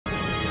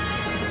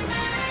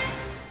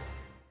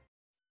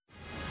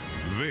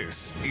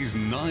This is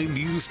 9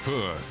 News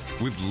Perth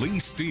with Lee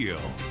Steele.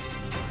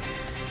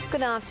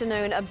 Good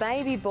afternoon. A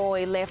baby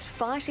boy left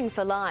fighting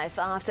for life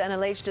after an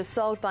alleged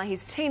assault by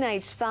his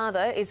teenage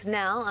father is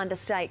now under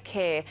state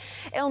care.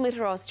 Elle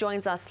Mitteros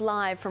joins us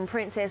live from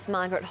Princess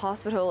Margaret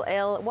Hospital.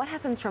 Elle, what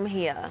happens from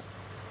here?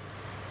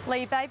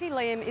 Lee, baby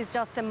Liam is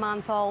just a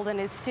month old and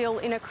is still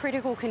in a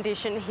critical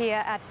condition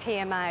here at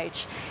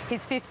PMH.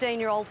 His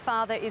 15-year-old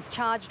father is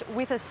charged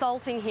with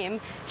assaulting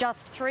him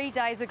just 3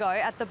 days ago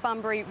at the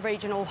Bunbury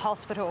Regional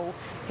Hospital.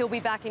 He'll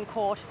be back in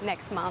court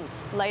next month.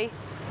 Lee?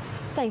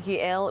 Thank you,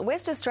 Elle.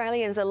 West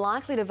Australians are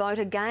likely to vote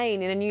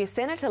again in a new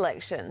Senate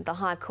election. The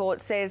High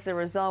Court says the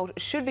result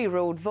should be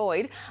ruled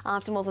void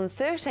after more than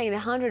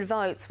 1,300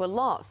 votes were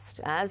lost,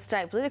 as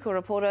state political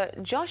reporter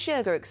Josh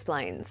Yerger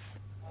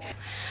explains.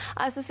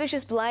 A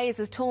suspicious blaze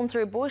has torn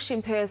through bush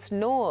in Perth's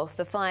north.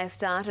 The fire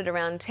started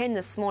around 10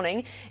 this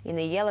morning in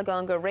the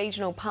Yellowgonga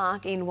Regional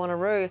Park in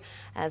Wanneroo.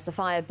 As the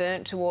fire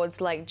burnt towards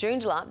Lake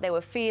Joondalup, there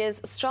were fears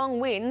strong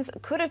winds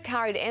could have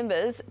carried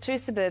embers to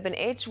suburban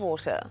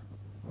Edgewater.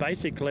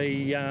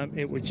 Basically,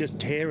 it was just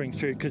tearing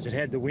through because it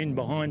had the wind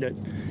behind it,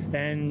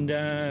 and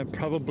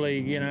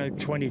probably,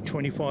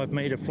 20-25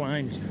 metre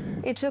flames.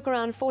 It took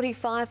around 40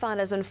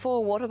 firefighters and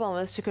 4 water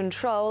bombers to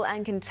control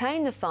and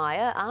contain the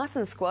fire.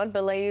 Arson Squad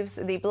believes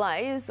the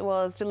blaze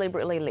was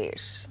deliberately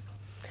lit.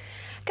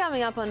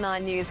 Coming up on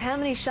 9 News, how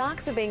many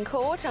sharks have been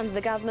caught under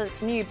the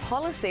government's new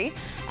policy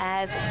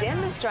as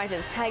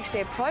demonstrators take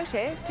their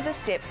protest to the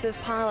steps of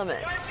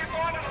Parliament?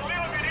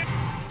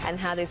 And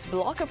how this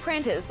block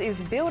apprentice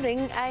is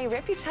building a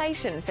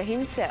reputation for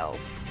himself.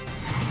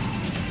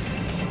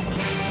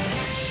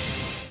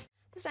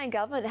 The state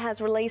government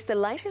has released the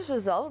latest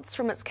results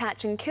from its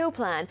catch and kill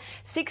plan.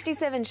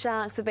 67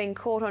 sharks have been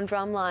caught on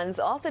drumlines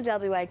off the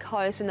WA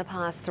coast in the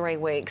past 3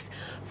 weeks.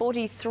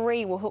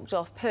 43 were hooked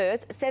off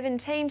Perth,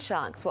 17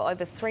 sharks were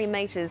over 3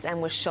 metres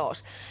and were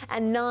shot,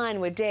 and 9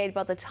 were dead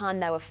by the time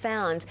they were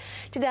found.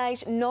 To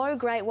date, no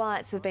great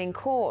whites have been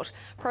caught.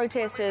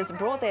 Protesters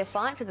brought their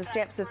fight to the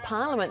steps of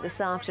Parliament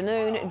this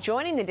afternoon,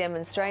 joining the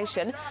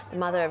demonstration, the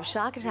mother of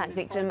shark attack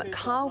victim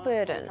Kyle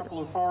Burden.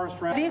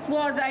 This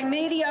was a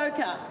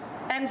mediocre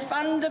and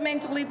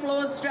fundamentally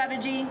flawed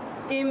strategy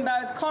in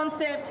both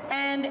concept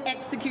and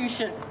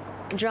execution.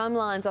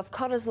 Drumlines off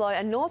Cottesloe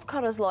and North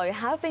Cottesloe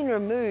have been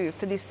removed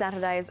for this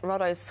Saturday's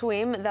Rotto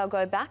swim. They'll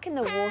go back in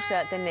the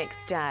water the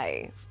next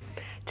day.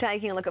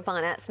 Taking a look at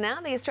finance now,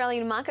 the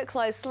Australian market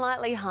closed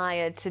slightly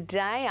higher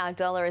today. Our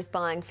dollar is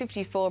buying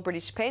 54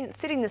 British pence,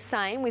 sitting the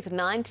same with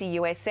 90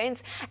 US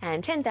cents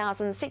and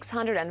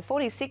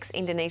 10,646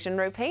 Indonesian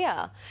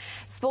rupiah.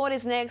 Sport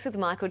is next with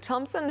Michael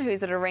Thompson,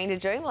 who's at Arena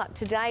Joondalup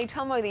today.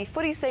 Tomo, the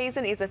footy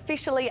season is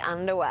officially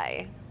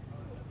underway.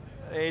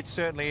 It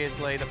certainly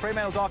is, Lee. The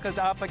Fremantle Dockers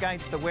are up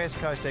against the West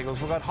Coast Eagles.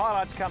 We've got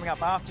highlights coming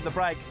up after the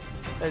break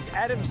as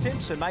Adam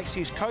Simpson makes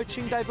his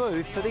coaching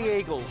debut for the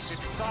Eagles.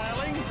 It's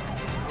sailing.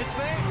 It's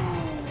there.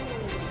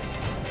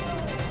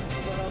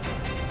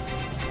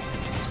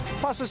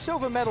 Plus a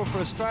silver medal for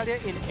Australia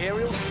in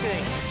aerial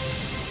skiing.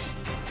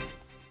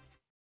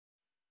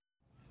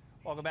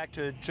 Welcome back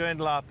to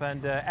Joondalup,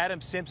 and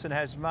Adam Simpson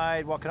has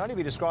made what can only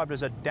be described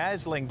as a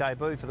dazzling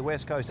debut for the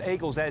West Coast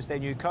Eagles as their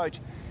new coach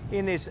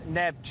in this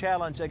NAB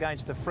challenge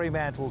against the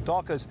Fremantle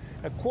Dockers.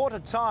 At quarter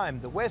time,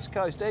 the West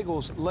Coast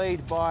Eagles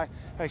lead by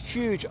a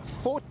huge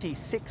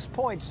 46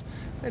 points.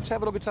 Let's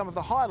have a look at some of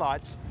the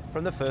highlights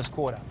from the first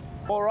quarter.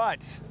 All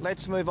right,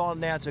 let's move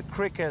on now to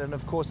cricket, and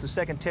of course the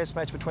second test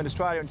match between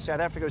Australia and South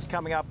Africa is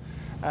coming up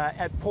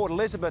at Port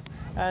Elizabeth,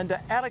 and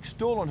Alex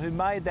Doolan, who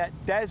made that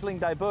dazzling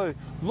debut,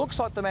 looks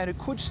like the man who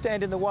could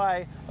stand in the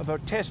way of a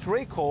test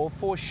recall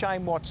for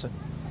Shane Watson.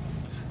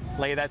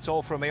 Lee, that's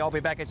all from me. I'll be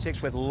back at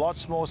 6 with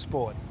lots more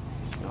sport.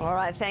 All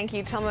right, thank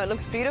you, Tomo. It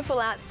looks beautiful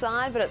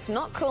outside, but it's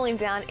not cooling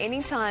down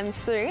anytime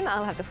soon.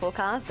 I'll have the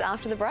forecast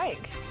after the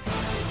break.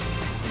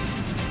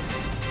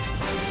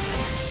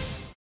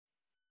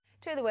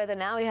 To the weather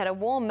now, we had a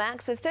warm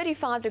max of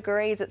 35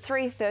 degrees at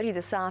 3:30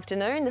 this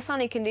afternoon. The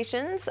sunny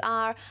conditions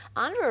are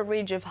under a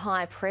ridge of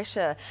high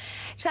pressure.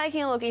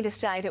 Taking a look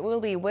interstate, it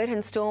will be wet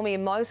and stormy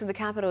in most of the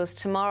capitals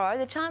tomorrow.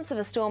 The chance of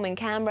a storm in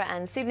Canberra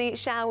and Sydney,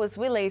 showers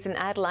will ease in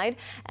Adelaide,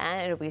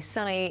 and it'll be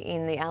sunny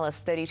in the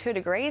Alice, 32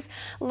 degrees.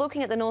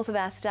 Looking at the north of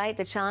our state,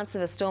 the chance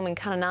of a storm in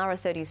Kununurra,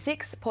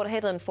 36, Port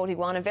Hedland,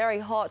 41, a very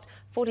hot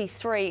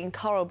 43 in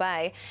Coral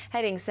Bay.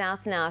 Heading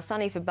south now,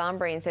 sunny for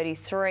Bunbury in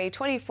 33,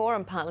 24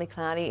 and partly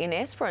cloudy in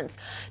Esperance.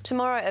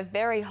 Tomorrow, a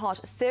very hot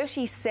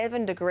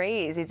 37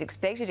 degrees is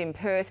expected in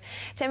Perth.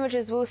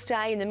 Temperatures will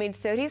stay in the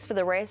mid-30s for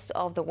the rest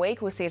of the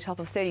week. We'll see a top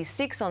of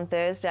 36 on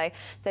Thursday,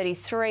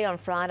 33 on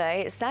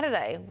Friday.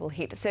 Saturday will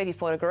hit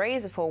 34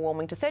 degrees before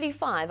warming to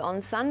 35 on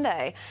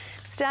Sunday.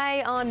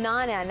 Stay on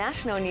 9. Our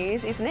national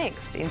news is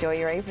next. Enjoy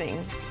your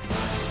evening.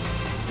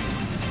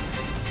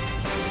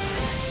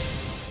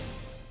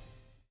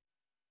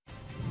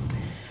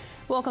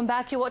 Welcome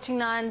back. You're watching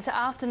Nine's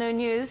Afternoon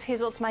News.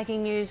 Here's what's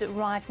making news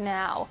right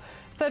now.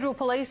 Federal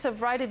police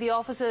have raided the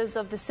offices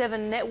of the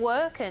Seven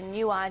Network and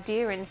New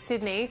Idea in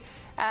Sydney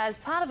as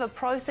part of a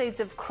proceeds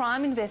of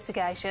crime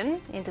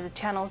investigation into the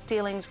channel's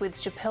dealings with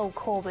Schapelle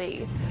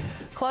Corby.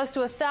 Close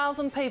to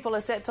 1,000 people are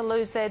set to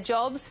lose their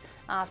jobs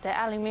after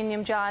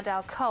aluminium giant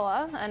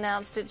Alcoa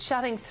announced it's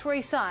shutting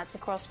 3 sites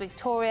across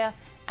Victoria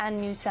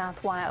and New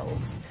South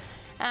Wales.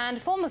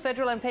 And former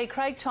federal MP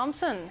Craig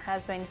Thomson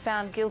has been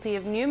found guilty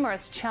of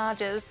numerous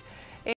charges.